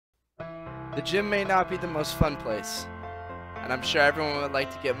The gym may not be the most fun place, and I'm sure everyone would like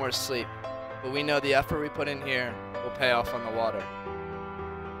to get more sleep, but we know the effort we put in here will pay off on the water.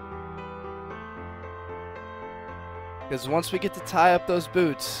 Because once we get to tie up those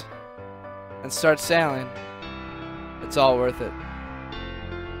boots and start sailing, it's all worth it.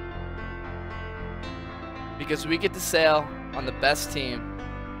 Because we get to sail on the best team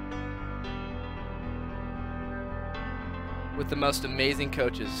with the most amazing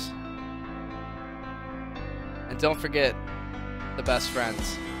coaches. And don't forget the best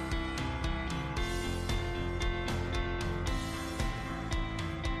friends.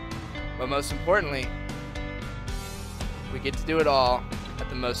 But most importantly, we get to do it all at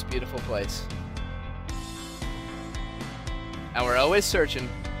the most beautiful place. And we're always searching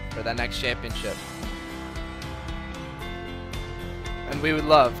for that next championship. And we would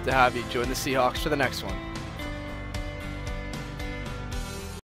love to have you join the Seahawks for the next one.